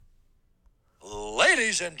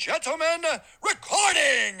Ladies and gentlemen,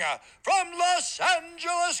 recording from Los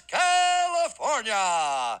Angeles,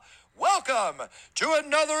 California, welcome to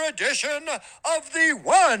another edition of the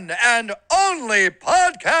one and only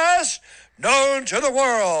podcast known to the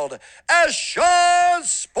world as Sean's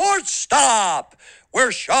Sports Stop,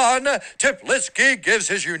 where Sean Tiplitsky gives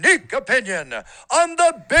his unique opinion on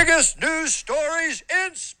the biggest news stories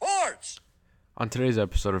in sports. On today's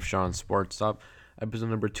episode of Sean's Sports Stop, episode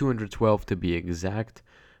number 212 to be exact,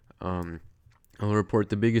 I'll report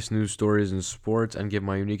the biggest news stories in sports and give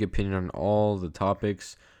my unique opinion on all the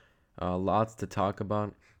topics. Lots to talk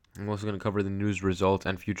about. I'm also going to cover the news results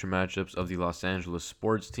and future matchups of the Los Angeles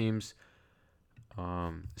sports teams.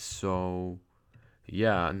 Not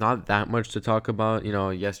that much to talk about.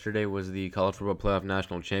 Yesterday was the College Football Playoff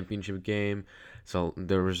National Championship game, so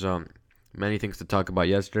there was many things to talk about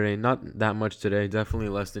yesterday. Not that much today, definitely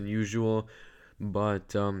less than usual.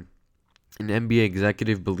 But an NBA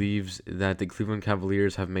executive believes that the Cleveland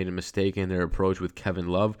Cavaliers have made a mistake in their approach with Kevin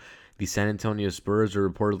Love. The San Antonio Spurs are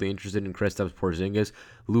reportedly interested in Kristaps Porzingis.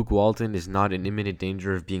 Luke Walton is not in imminent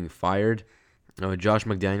danger of being fired. Josh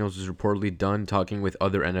McDaniels is reportedly done talking with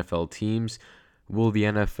other NFL teams. Will the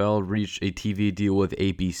NFL reach a TV deal with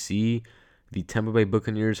ABC? The Tampa Bay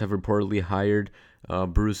Buccaneers have reportedly hired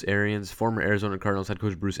Bruce Arians, former Arizona Cardinals head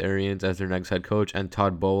coach Bruce Arians, as their next head coach, and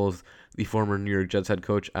Todd Bowles, the former New York Jets head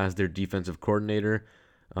coach, as their defensive coordinator.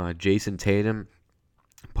 Jason Tatum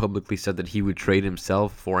publicly said that he would trade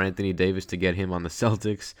himself for Anthony Davis to get him on the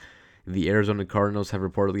Celtics. The Arizona Cardinals have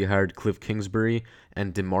reportedly hired Cliff Kingsbury,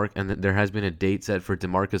 and there has been a date set for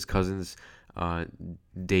DeMarcus Cousins'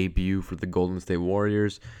 debut for the Golden State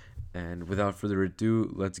Warriors. And without further ado,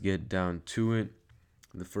 let's get down to it.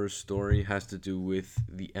 The first story has to do with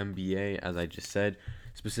the NBA, as I just said,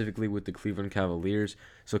 specifically with the Cleveland Cavaliers.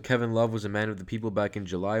 So Kevin Love was a man of the people back in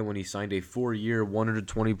July when he signed a 4-year,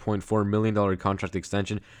 $120.4 million contract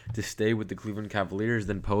extension to stay with the Cleveland Cavaliers,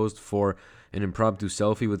 then posed for an impromptu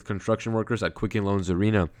selfie with construction workers at Quicken Loans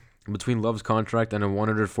Arena. Between Love's contract and a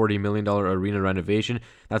 $140 million arena renovation,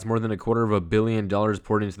 that's more than $250 million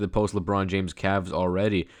poured into the post-LeBron James Cavs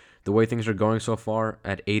already. The way things are going so far,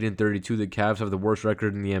 at 8-32, the Cavs have the worst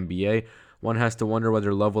record in the NBA. One has to wonder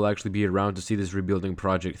whether Love will actually be around to see this rebuilding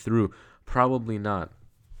project through. Probably not.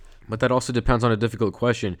 But that also depends on a difficult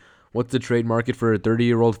question. What's the trade market for a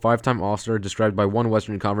 30-year-old five-time All-Star described by one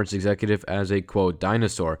Western Conference executive as a, quote,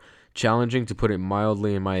 dinosaur? Challenging, to put it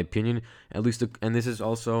mildly, in my opinion. And this is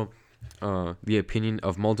also the opinion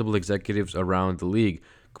of multiple executives around the league.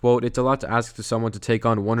 Quote, it's a lot to ask to someone to take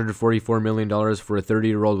on $144 million for a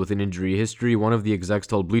 30-year-old with an injury history. One of the execs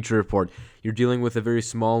told Bleacher Report, you're dealing with a very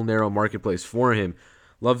small, narrow marketplace for him.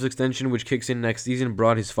 Love's extension, which kicks in next season,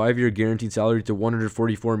 brought his 5-year guaranteed salary to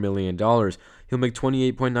 $144 million. He'll make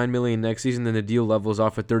 $28.9 million next season, then the deal levels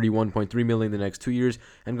off at $31.3 million the next 2 years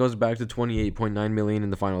and goes back to $28.9 million in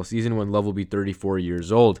the final season when Love will be 34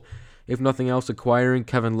 years old. If nothing else, acquiring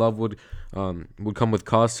Kevin Love would come with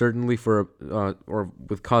cost certainty for a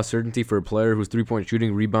player whose three-point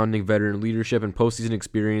shooting, rebounding, veteran leadership, and postseason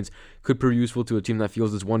experience could prove useful to a team that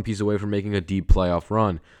feels it's one piece away from making a deep playoff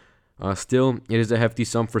run. Still, it is a hefty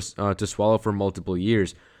sum to swallow for multiple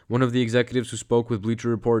years. One of the executives who spoke with Bleacher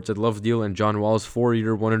Report said Love's deal and John Wall's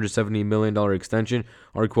 4-year, $170 million extension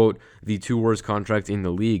are, quote, the two worst contracts in the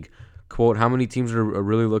league. Quote, how many teams are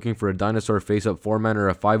really looking for a dinosaur face-up four-man or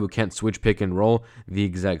a five who can't switch pick and roll? The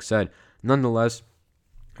exec said. Nonetheless,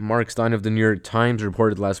 Mark Stein of the New York Times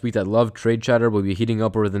reported last week that Love trade chatter will be heating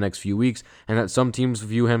up over the next few weeks and that some teams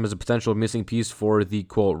view him as a potential missing piece for the,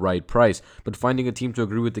 quote, right price. But finding a team to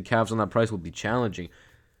agree with the Cavs on that price will be challenging.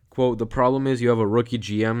 Quote, the problem is you have a rookie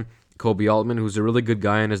GM, Kobe Altman, who's a really good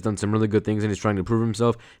guy and has done some really good things and is trying to prove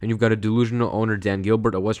himself, and you've got a delusional owner, Dan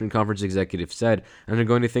Gilbert, a Western Conference executive said, and they're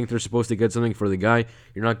going to think they're supposed to get something for the guy.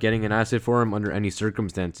 You're not getting an asset for him under any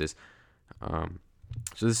circumstances.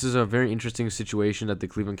 So this is a very interesting situation that the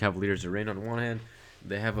Cleveland Cavaliers are in. On one hand,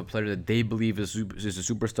 they have a player that they believe is a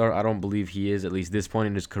superstar. I don't believe he is, at least this point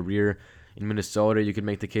in his career. In Minnesota, you could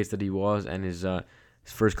make the case that he was, and his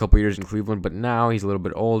first couple years in Cleveland, but now he's a little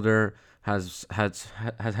bit older, has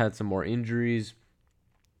had some more injuries.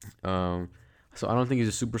 So I don't think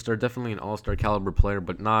he's a superstar. Definitely an all-star caliber player,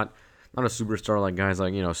 but not a superstar like guys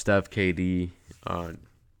like, Steph, KD,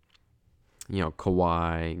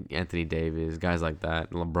 Kawhi, Anthony Davis, guys like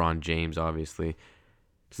that, LeBron James, obviously.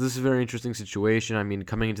 So this is a very interesting situation. I mean,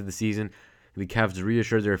 coming into the season, the Cavs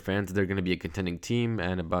reassured their fans that they're going to be a contending team,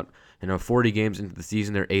 and about 40 games into the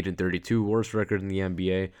season, they're 8-32, worst record in the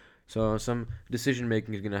NBA. So some decision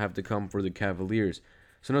making is going to have to come for the Cavaliers.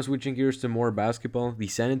 So now switching gears to more basketball, the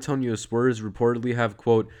San Antonio Spurs reportedly have,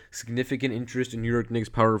 quote, significant interest in New York Knicks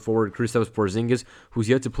power forward Kristaps Porzingis, who's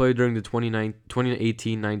yet to play during the 2018-19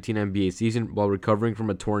 NBA season while recovering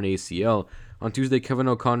from a torn ACL. On Tuesday, Kevin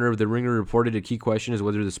O'Connor of The Ringer reported a key question is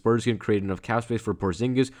whether the Spurs can create enough cap space for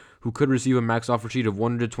Porzingis, who could receive a max offer sheet of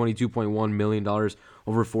 $122.1 million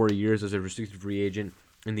over 4 years as a restricted free agent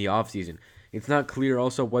in the offseason. It's not clear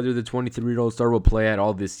also whether the 23-year-old star will play at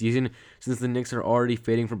all this season, since the Knicks are already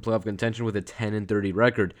fading from playoff contention with a 10-30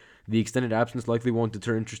 record. The extended absence likely won't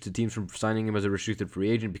deter interested teams from signing him as a restricted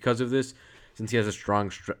free agent because of this, since he has a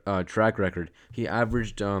strong track record. He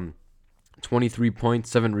averaged 23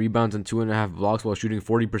 points, 7 rebounds, and 2.5 blocks while shooting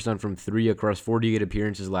 40% from 3 across 48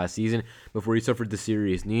 appearances last season before he suffered the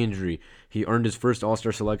serious knee injury. He earned his first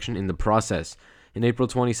All-Star selection in the process. In April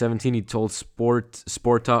 2017, he told Sporta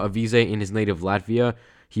Avise in his native Latvia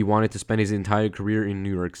he wanted to spend his entire career in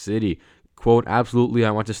New York City. Quote, absolutely,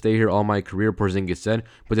 I want to stay here all my career, Porzingis said,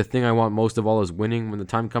 but the thing I want most of all is winning. When the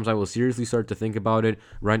time comes, I will seriously start to think about it.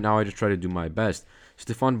 Right now, I just try to do my best.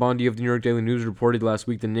 Stefan Bondi of the New York Daily News reported last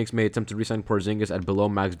week the Knicks may attempt to re-sign Porzingis at below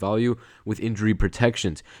max value with injury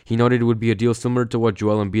protections. He noted it would be a deal similar to what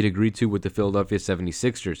Joel Embiid agreed to with the Philadelphia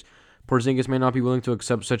 76ers. Porzingis may not be willing to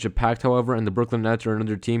accept such a pact, however, and the Brooklyn Nets are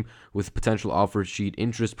another team with potential offer sheet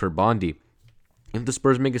interest per Bondi. If the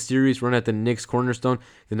Spurs make a serious run at the Knicks cornerstone,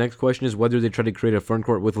 the next question is whether they try to create a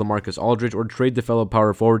frontcourt with LaMarcus Aldridge or trade the fellow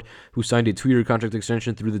power forward who signed a 2-year contract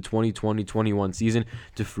extension through the 2020-21 season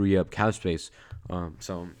to free up cap space.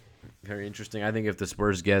 So, very interesting. I think if the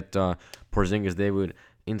Spurs get Porzingis, they would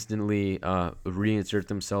instantly reinsert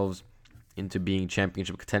themselves into being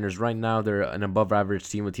championship contenders. Right now, they're an above-average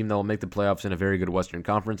team, a team that will make the playoffs in a very good Western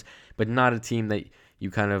Conference, but not a team that you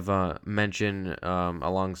kind of mention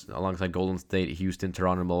alongside Golden State, Houston,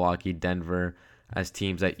 Toronto, Milwaukee, Denver as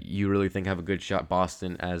teams that you really think have a good shot.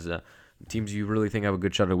 Boston as teams you really think have a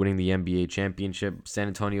good shot at winning the NBA championship. San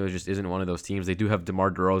Antonio just isn't one of those teams. They do have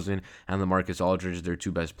DeMar DeRozan and LaMarcus Aldridge, their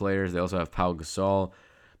two best players. They also have Pau Gasol.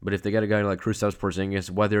 But if they get a guy like Kristaps Porzingis,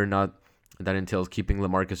 whether or not that entails keeping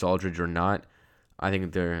LaMarcus Aldridge or not, I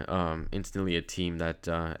think they're instantly a team that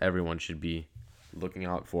everyone should be looking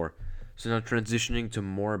out for. So now transitioning to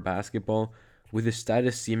more basketball. With his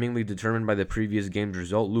status seemingly determined by the previous game's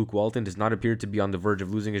result, Luke Walton does not appear to be on the verge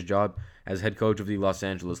of losing his job as head coach of the Los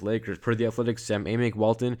Angeles Lakers. Per The Athletic's Sam Amick,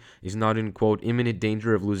 Walton is not in, quote, imminent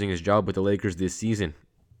danger of losing his job with the Lakers this season.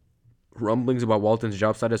 Rumblings about Walton's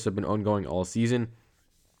job status have been ongoing all season.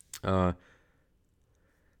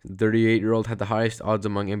 38-year-old had the highest odds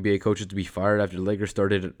among NBA coaches to be fired after the Lakers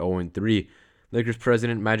started at 0-3. Lakers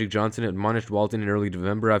president Magic Johnson admonished Walton in early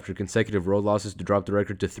November after consecutive road losses to drop the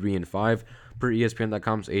record to 3-5. Per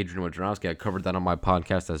ESPN.com's Adrian Wojnarowski, I covered that on my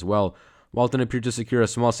podcast as well. Walton appeared to secure a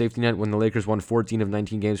small safety net when the Lakers won 14 of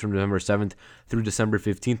 19 games from November 7th through December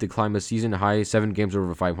 15th to climb a season-high 7 games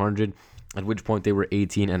over 500, at which point they were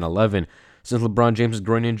 18-11. Since LeBron James'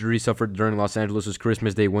 groin injury suffered during Los Angeles'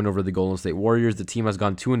 Christmas Day win over the Golden State Warriors, the team has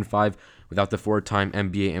gone 2-5 without the 4-time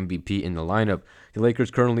NBA MVP in the lineup. The Lakers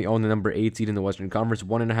currently own the number 8 seed in the Western Conference,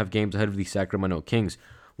 1.5 games ahead of the Sacramento Kings.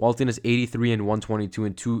 Walton is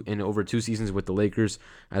 83-122 in over 2 seasons with the Lakers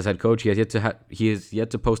as head coach. He has yet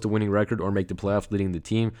to post a winning record or make the playoffs leading the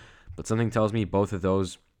team, but something tells me both of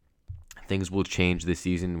those things will change this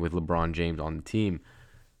season with LeBron James on the team.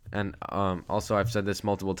 And also, I've said this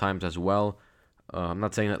multiple times as well. I'm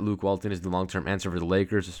not saying that Luke Walton is the long-term answer for the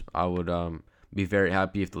Lakers. I would be very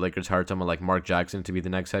happy if the Lakers hired someone like Mark Jackson to be the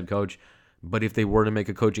next head coach. But if they were to make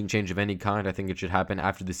a coaching change of any kind, I think it should happen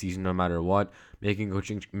after the season no matter what. Making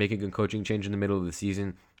a coaching change in the middle of the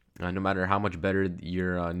season, no matter how much better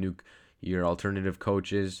your alternative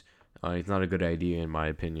coach is, it's not a good idea in my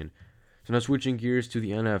opinion. So now switching gears to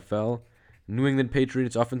the NFL. New England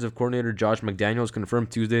Patriots offensive coordinator Josh McDaniels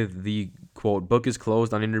confirmed Tuesday that the, quote, book is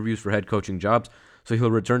closed on interviews for head coaching jobs, so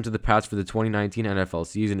he'll return to the Pats for the 2019 NFL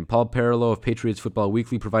season. Paul Perillo of Patriots Football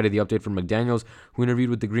Weekly provided the update from McDaniels, who interviewed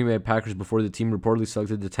with the Green Bay Packers before the team reportedly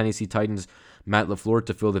selected the Tennessee Titans' Matt LaFleur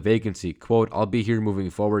to fill the vacancy. Quote, I'll be here moving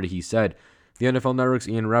forward, he said. The NFL Network's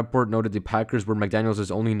Ian Rappaport noted the Packers were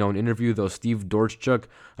McDaniels' only known interview, though Steve Dortchuk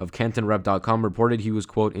of CantonRep.com reported he was,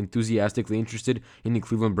 quote, enthusiastically interested in the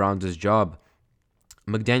Cleveland Browns' job.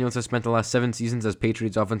 McDaniels has spent the last 7 seasons as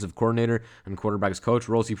Patriots offensive coordinator and quarterbacks coach,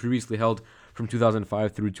 roles he previously held from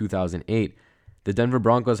 2005 through 2008. The Denver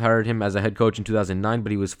Broncos hired him as a head coach in 2009,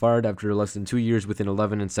 but he was fired after less than 2 years with an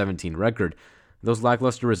 11-17 record. Those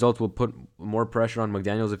lackluster results will put more pressure on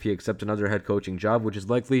McDaniels if he accepts another head coaching job, which is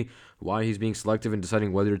likely why he's being selective in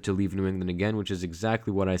deciding whether to leave New England again, which is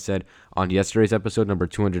exactly what I said on yesterday's episode, number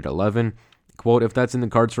 211. Quote, if that's in the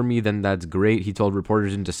cards for me, then that's great. He told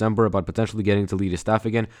reporters in December about potentially getting to lead his staff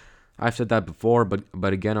again. I've said that before,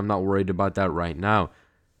 but again, I'm not worried about that right now.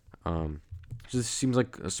 This seems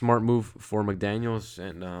like a smart move for McDaniels,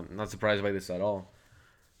 and I'm not surprised by this at all.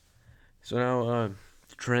 So now,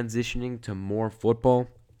 transitioning to more football,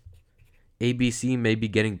 ABC may be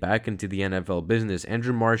getting back into the NFL business.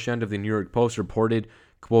 Andrew Marchand of the New York Post reported,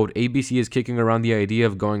 quote, ABC is kicking around the idea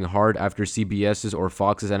of going hard after CBS's or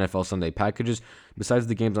Fox's NFL Sunday packages. Besides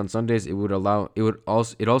the games on Sundays, it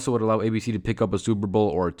also would allow ABC to pick up a Super Bowl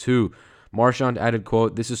or two. Marchand added,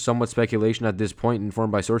 quote, this is somewhat speculation at this point,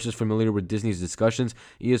 informed by sources familiar with Disney's discussions.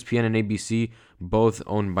 ESPN and ABC, both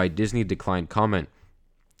owned by Disney, declined comment.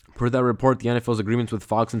 Per that report, the NFL's agreements with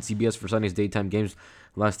Fox and CBS for Sunday's daytime games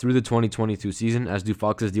last through the 2022 season, as do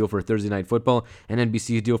Fox's deal for Thursday Night Football and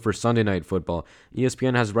NBC's deal for Sunday Night Football.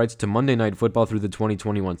 ESPN has rights to Monday Night Football through the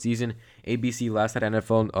 2021 season. ABC last had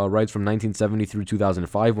NFL rights from 1970 through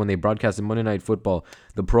 2005 when they broadcasted Monday Night Football.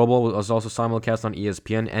 The Pro Bowl was also simulcast on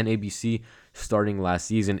ESPN and ABC starting last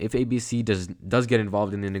season. If ABC does get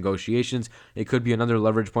involved in the negotiations, it could be another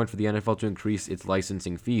leverage point for the NFL to increase its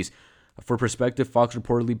licensing fees. For perspective, Fox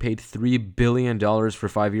reportedly paid $3 billion for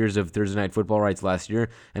 5 years of Thursday Night Football rights last year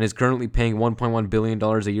and is currently paying $1.1 billion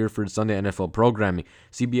a year for its Sunday NFL programming.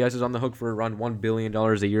 CBS is on the hook for around $1 billion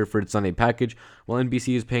a year for its Sunday package, while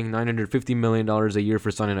NBC is paying $950 million a year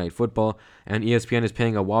for Sunday Night Football, and ESPN is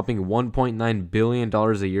paying a whopping $1.9 billion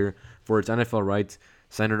a year for its NFL rights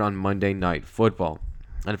centered on Monday Night Football.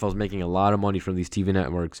 NFL is making a lot of money from these TV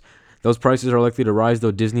networks. Those prices are likely to rise, though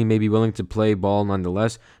Disney may be willing to play ball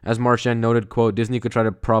nonetheless. As Marchand noted, quote, Disney could try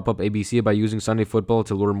to prop up ABC by using Sunday Football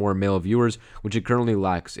to lure more male viewers, which it currently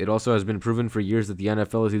lacks. It also has been proven for years that the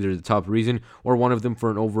NFL is either the top reason or one of them for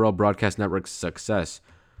an overall broadcast network's success.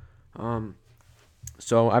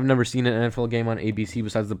 So I've never seen an NFL game on ABC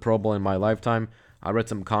besides the Pro Bowl in my lifetime. I read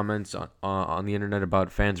some comments on the internet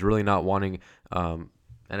about fans really not wanting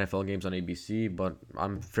NFL games on ABC, but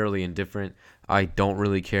I'm fairly indifferent. I don't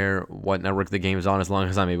really care what network the game is on as long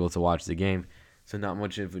as I'm able to watch the game. So not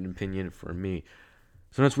much of an opinion for me.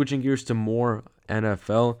 So now switching gears to more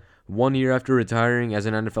NFL. 1 year after retiring as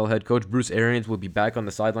an NFL head coach, Bruce Arians will be back on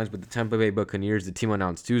the sidelines with the Tampa Bay Buccaneers, the team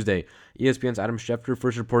announced Tuesday. ESPN's Adam Schefter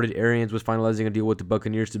first reported Arians was finalizing a deal with the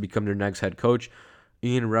Buccaneers to become their next head coach.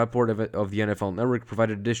 Ian Rappaport of the NFL Network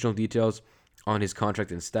provided additional details on his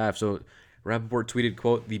contract and staff. So Rappaport tweeted,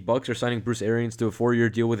 quote, the Bucs are signing Bruce Arians to a 4-year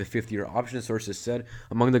deal with a 5th-year option, sources said.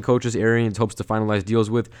 Among the coaches Arians hopes to finalize deals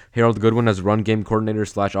with, Harold Goodwin as run game coordinator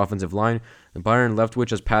 / offensive line, Byron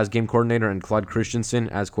Leftwich as pass game coordinator, and Claude Christensen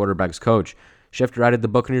as quarterbacks coach. Schefter added the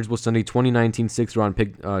Buccaneers will send a 2019 6th-round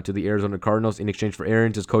pick to the Arizona Cardinals in exchange for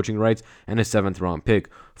Arians' coaching rights and a 7th-round pick.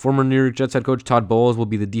 Former New York Jets head coach Todd Bowles will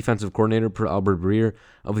be the defensive coordinator per Albert Breer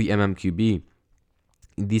of the MMQB.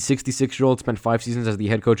 The 66-year-old spent 5 seasons as the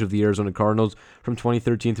head coach of the Arizona Cardinals from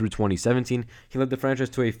 2013 through 2017. He led the franchise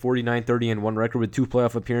to a 49-30-1 record with 2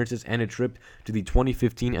 playoff appearances and a trip to the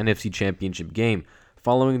 2015 NFC Championship game.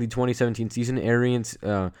 Following the 2017 season, Arians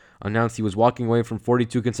announced he was walking away from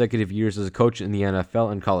 42 consecutive years as a coach in the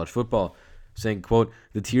NFL and college football, saying, quote,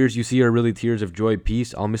 the tears you see are really tears of joy,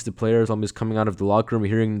 peace. I'll miss the players. I'll miss coming out of the locker room,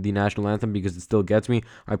 hearing the national anthem because it still gets me.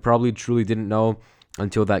 I probably truly didn't know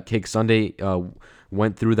until that kick Sunday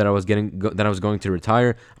went through that I was going to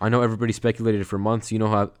retire. I know everybody speculated for months. You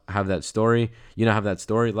know have that story.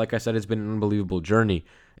 Like I said, it's been an unbelievable journey.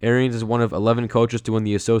 Arians is one of 11 coaches to win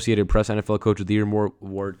the Associated Press NFL Coach of the Year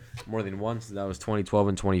award more than once. That was 2012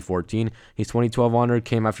 and 2014. His 2012 honor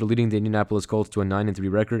came after leading the Indianapolis Colts to a 9-3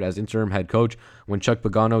 record as interim head coach when Chuck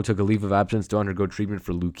Pagano took a leave of absence to undergo treatment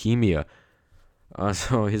for leukemia.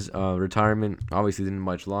 So his retirement obviously didn't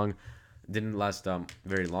last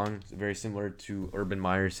very long. It's very similar to Urban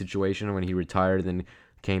Meyer's situation when he retired and then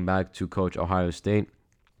came back to coach Ohio State.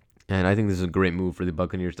 And I think this is a great move for the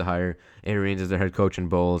Buccaneers to hire Arians as their head coach and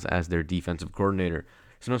Bowles as their defensive coordinator.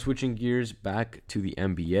 So now switching gears back to the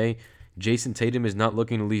NBA. Jason Tatum is not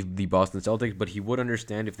looking to leave the Boston Celtics, but he would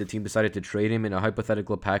understand if the team decided to trade him in a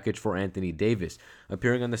hypothetical package for Anthony Davis.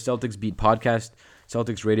 Appearing on the Celtics Beat podcast,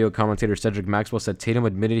 Celtics radio commentator Cedric Maxwell said Tatum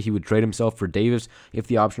admitted he would trade himself for Davis if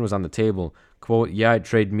the option was on the table. Quote, yeah, I'd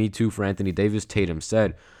trade me too for Anthony Davis, Tatum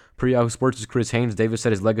said. Per Yahoo Sports' Chris Haynes, Davis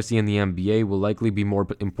said his legacy in the NBA will likely be more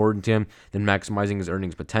important to him than maximizing his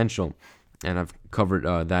earnings potential. And I've covered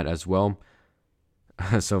that as well.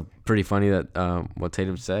 So pretty funny that what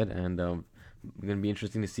Tatum said, and going to be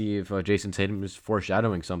interesting to see if Jason Tatum is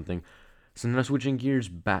foreshadowing something. So now switching gears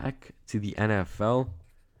back to the NFL.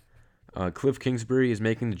 Cliff Kingsbury is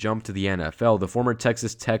making the jump to the NFL. The former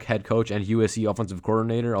Texas Tech head coach and USC offensive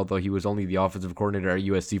coordinator, although he was only the offensive coordinator at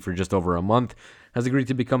USC for just over a month, has agreed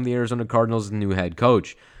to become the Arizona Cardinals' new head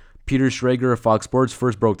coach. Peter Schrager of Fox Sports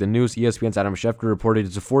first broke the news. ESPN's Adam Schefter reported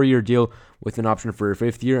it's a 4-year deal with an option for a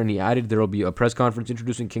 5th year, and he added there will be a press conference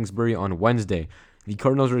introducing Kingsbury on Wednesday. The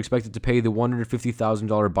Cardinals are expected to pay the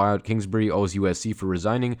 $150,000 buyout Kingsbury owes USC for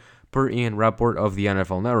resigning, per Ian Rapport of the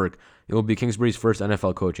NFL Network. It will be Kingsbury's first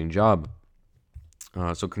NFL coaching job.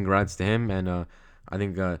 So congrats to him, and I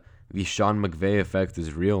think the Sean McVay effect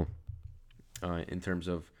is real in terms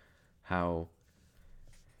of how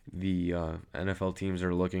the NFL teams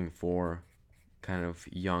are looking for kind of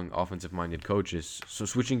young offensive-minded coaches. So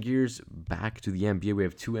switching gears back to the NBA, we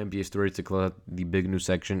have 2 NBA stories to close out the big news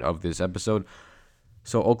section of this episode.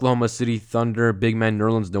 So Oklahoma City Thunder big man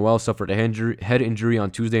Nerlens Noel suffered a head injury on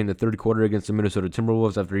Tuesday in the third quarter against the Minnesota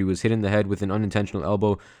Timberwolves after he was hit in the head with an unintentional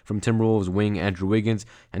elbow from Timberwolves wing Andrew Wiggins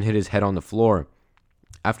and hit his head on the floor.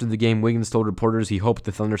 After the game, Wiggins told reporters he hoped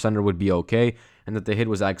the Thunder center would be okay and that the hit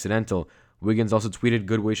was accidental. Wiggins also tweeted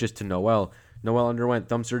good wishes to Noel. Noel underwent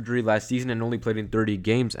thumb surgery last season and only played in 30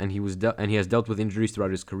 games, and he has dealt with injuries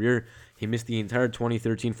throughout his career. He missed the entire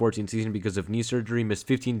 2013-14 season because of knee surgery, missed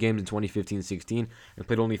 15 games in 2015-16, and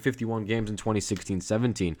played only 51 games in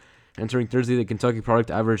 2016-17. Entering Thursday, the Kentucky product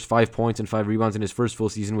averaged 5 points and 5 rebounds in his first full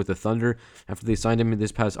season with the Thunder after they signed him in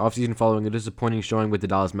this past offseason following a disappointing showing with the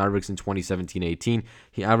Dallas Mavericks in 2017-18.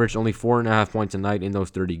 He averaged only 4.5 points a night in those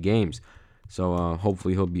 30 games. So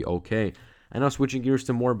hopefully he'll be okay. And now switching gears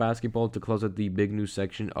to more basketball to close out the big news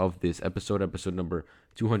section of this episode number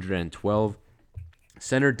 212.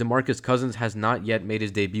 Center DeMarcus Cousins has not yet made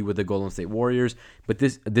his debut with the Golden State Warriors, but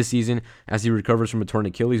this season as he recovers from a torn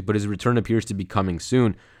Achilles, but his return appears to be coming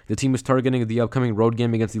soon. The team is targeting the upcoming road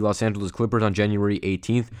game against the Los Angeles Clippers on January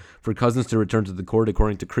 18th for Cousins to return to the court,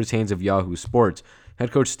 according to Chris Haynes of Yahoo Sports.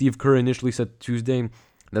 Head coach Steve Kerr initially said Tuesday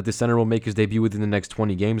that the center will make his debut within the next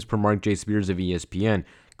 20 games, per Mark J. Spears of ESPN.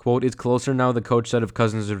 Quote, "It's closer now," the coach said of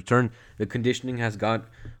Cousins' return. "The conditioning has got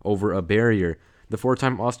over a barrier." The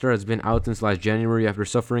 4-time All-Star has been out since last January after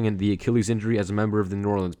suffering the Achilles injury as a member of the New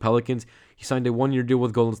Orleans Pelicans. He signed a 1-year deal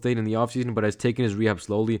with Golden State in the offseason, but has taken his rehab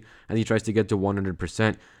slowly as he tries to get to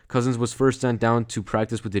 100%. Cousins was first sent down to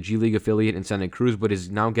practice with the G League affiliate in Santa Cruz, but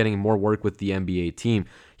is now getting more work with the NBA team.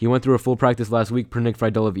 He went through a full practice last week, per Nick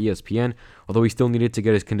Friedel of ESPN, although he still needed to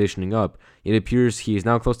get his conditioning up. It appears he is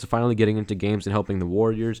now close to finally getting into games and helping the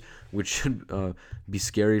Warriors, which should be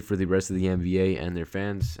scary for the rest of the NBA and their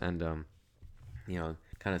fans, and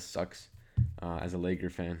kind of sucks as a Laker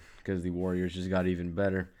fan because the Warriors just got even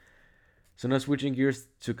better. So now switching gears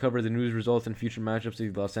to cover the news, results, and future matchups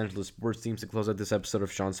of the Los Angeles sports teams to close out this episode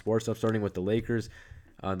of Sean Sports Stuff, starting with the Lakers.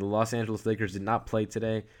 The Los Angeles Lakers did not play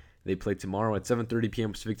today. They play tomorrow at 7:30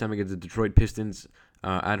 p.m. Pacific time against the Detroit Pistons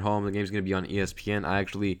at home. The game's going to be on ESPN. I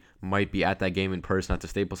actually might be at that game in person at the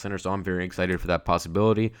Staples Center, so I'm very excited for that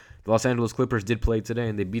possibility. The Los Angeles Clippers did play today,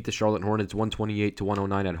 and they beat the Charlotte Hornets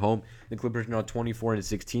 128-109 at home. The Clippers are now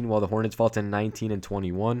 24-16, while the Hornets fall to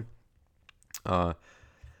 19-21.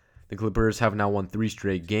 The Clippers have now won 3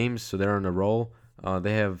 straight games, so they're on a roll.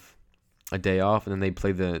 They have a day off, and then they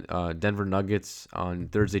play the Denver Nuggets on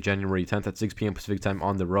Thursday, January 10th at 6 p.m. Pacific time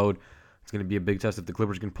on the road. It's going to be a big test. If the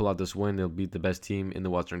Clippers can pull out this win, they'll beat the best team in the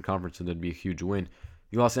Western Conference, and that'd be a huge win.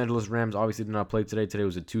 The Los Angeles Rams obviously did not play today. Today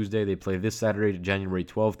was a Tuesday. They play this Saturday, January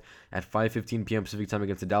 12th at 5:15 p.m. Pacific time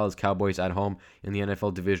against the Dallas Cowboys at home in the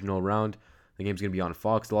NFL divisional round. The game's going to be on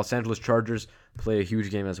Fox. The Los Angeles Chargers play a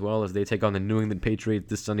huge game as well as they take on the New England Patriots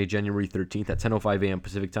this Sunday, January 13th at 10:05 a.m.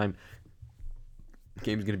 Pacific time. The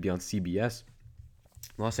game's going to be on CBS.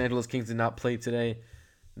 Los Angeles Kings did not play today.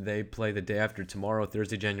 They play the day after tomorrow,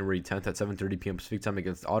 Thursday, January 10th at 7:30 p.m. Pacific time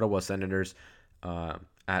against the Ottawa Senators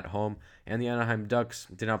at home. And the Anaheim Ducks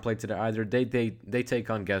did not play today either. They take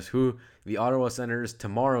on guess who? The Ottawa Senators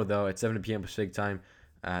tomorrow, though, at 7 p.m. Pacific time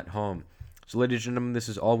at home. So, ladies and gentlemen, this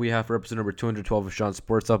is all we have for episode number 212 of Sean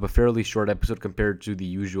Sports Up, a fairly short episode compared to the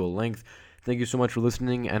usual length. Thank you so much for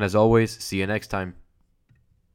listening, and as always, see you next time.